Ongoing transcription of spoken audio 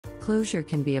Closure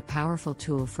can be a powerful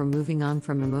tool for moving on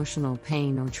from emotional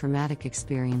pain or traumatic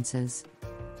experiences.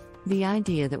 The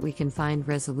idea that we can find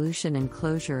resolution and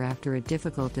closure after a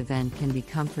difficult event can be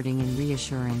comforting and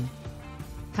reassuring.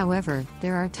 However,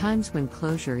 there are times when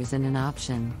closure isn't an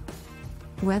option.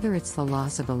 Whether it's the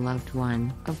loss of a loved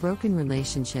one, a broken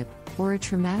relationship, or a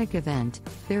traumatic event,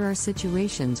 there are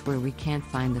situations where we can't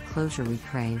find the closure we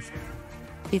crave.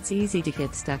 It's easy to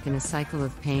get stuck in a cycle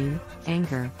of pain,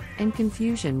 anger, and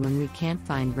confusion when we can't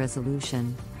find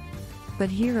resolution. But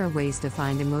here are ways to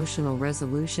find emotional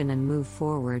resolution and move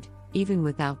forward, even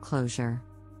without closure.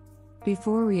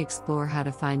 Before we explore how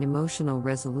to find emotional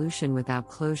resolution without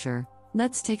closure,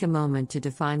 let's take a moment to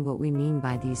define what we mean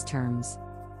by these terms.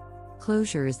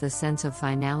 Closure is the sense of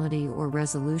finality or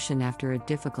resolution after a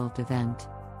difficult event.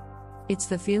 It's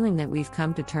the feeling that we've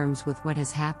come to terms with what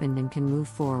has happened and can move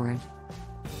forward.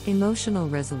 Emotional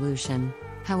resolution,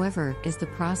 however, is the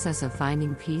process of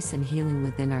finding peace and healing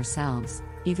within ourselves,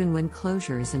 even when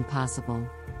closure is impossible.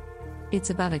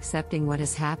 It's about accepting what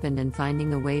has happened and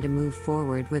finding a way to move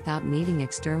forward without needing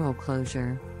external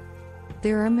closure.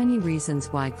 There are many reasons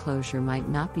why closure might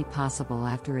not be possible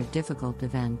after a difficult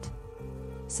event.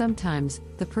 Sometimes,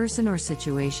 the person or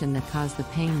situation that caused the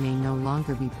pain may no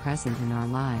longer be present in our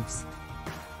lives.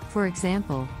 For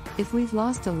example, if we've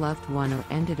lost a loved one or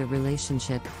ended a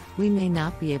relationship, we may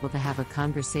not be able to have a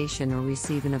conversation or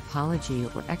receive an apology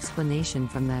or explanation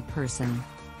from that person.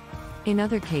 In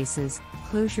other cases,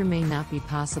 closure may not be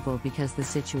possible because the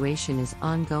situation is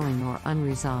ongoing or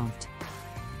unresolved.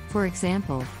 For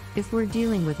example, if we're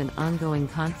dealing with an ongoing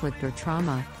conflict or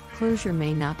trauma, closure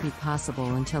may not be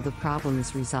possible until the problem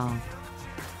is resolved.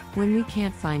 When we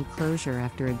can't find closure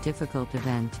after a difficult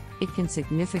event, it can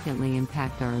significantly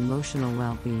impact our emotional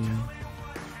well-being.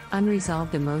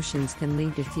 Unresolved emotions can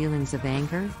lead to feelings of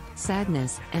anger,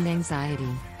 sadness, and anxiety.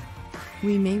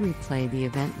 We may replay the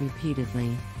event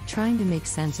repeatedly, trying to make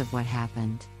sense of what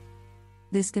happened.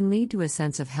 This can lead to a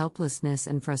sense of helplessness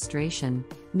and frustration,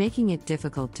 making it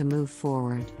difficult to move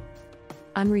forward.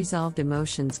 Unresolved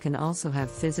emotions can also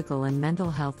have physical and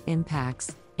mental health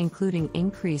impacts, including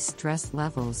increased stress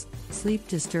levels, sleep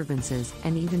disturbances,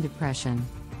 and even depression.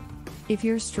 If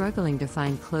you're struggling to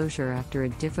find closure after a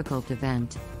difficult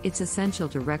event, it's essential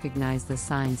to recognize the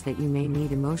signs that you may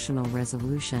need emotional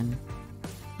resolution.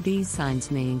 These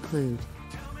signs may include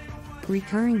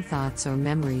recurring thoughts or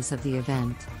memories of the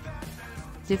event,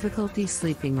 difficulty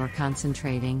sleeping or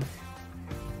concentrating,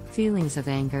 feelings of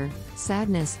anger,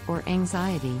 sadness, or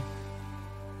anxiety,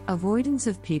 avoidance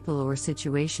of people or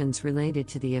situations related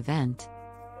to the event,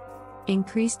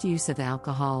 increased use of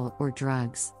alcohol or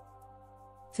drugs,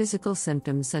 physical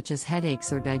symptoms such as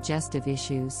headaches or digestive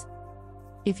issues.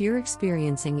 If you're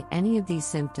experiencing any of these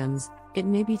symptoms, it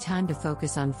may be time to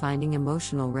focus on finding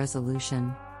emotional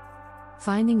resolution.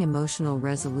 Finding emotional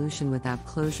resolution without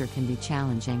closure can be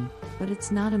challenging, but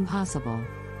it's not impossible.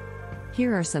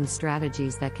 Here are some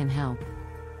strategies that can help.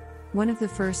 One of the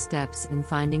first steps in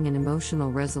finding an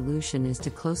emotional resolution is to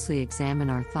closely examine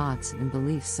our thoughts and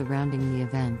beliefs surrounding the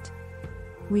event.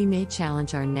 We may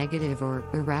challenge our negative or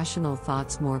irrational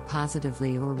thoughts more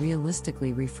positively or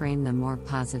realistically reframe them more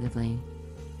positively.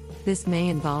 This may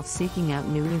involve seeking out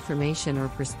new information or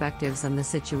perspectives on the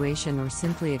situation or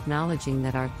simply acknowledging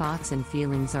that our thoughts and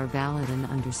feelings are valid and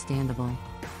understandable.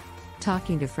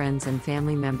 Talking to friends and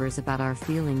family members about our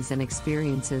feelings and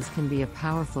experiences can be a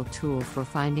powerful tool for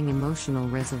finding emotional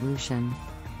resolution.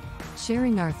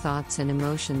 Sharing our thoughts and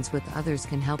emotions with others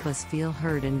can help us feel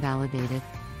heard and validated.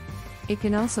 It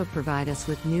can also provide us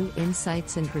with new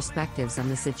insights and perspectives on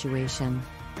the situation.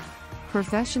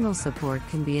 Professional support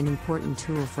can be an important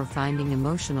tool for finding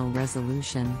emotional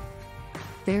resolution.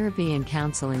 Therapy and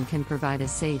counseling can provide a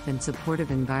safe and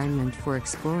supportive environment for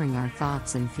exploring our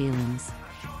thoughts and feelings.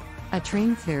 A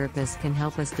trained therapist can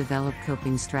help us develop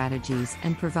coping strategies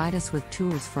and provide us with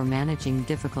tools for managing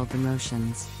difficult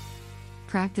emotions.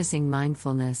 Practicing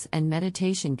mindfulness and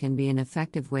meditation can be an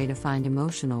effective way to find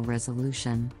emotional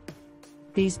resolution.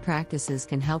 These practices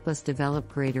can help us develop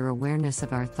greater awareness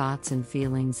of our thoughts and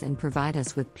feelings and provide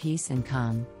us with peace and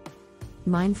calm.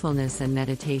 Mindfulness and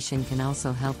meditation can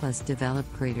also help us develop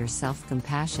greater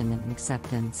self-compassion and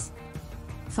acceptance.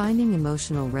 Finding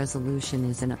emotional resolution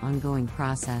is an ongoing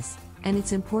process, and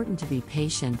it's important to be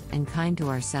patient and kind to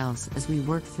ourselves as we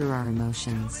work through our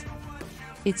emotions.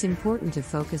 It's important to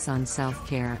focus on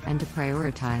self-care and to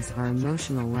prioritize our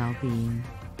emotional well-being.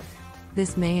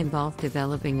 This may involve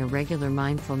developing a regular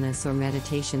mindfulness or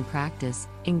meditation practice,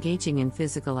 engaging in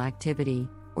physical activity,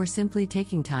 or simply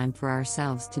taking time for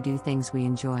ourselves to do things we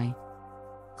enjoy.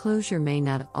 Closure may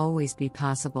not always be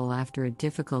possible after a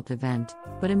difficult event,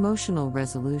 but emotional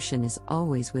resolution is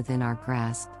always within our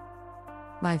grasp.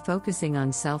 By focusing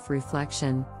on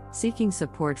self-reflection, seeking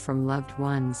support from loved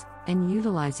ones, and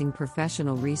utilizing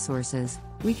professional resources,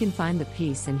 we can find the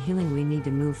peace and healing we need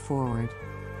to move forward.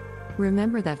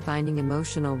 Remember that finding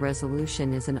emotional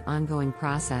resolution is an ongoing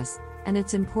process, and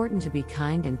it's important to be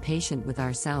kind and patient with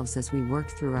ourselves as we work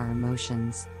through our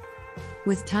emotions.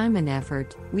 With time and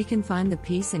effort, we can find the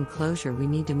peace and closure we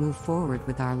need to move forward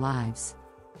with our lives.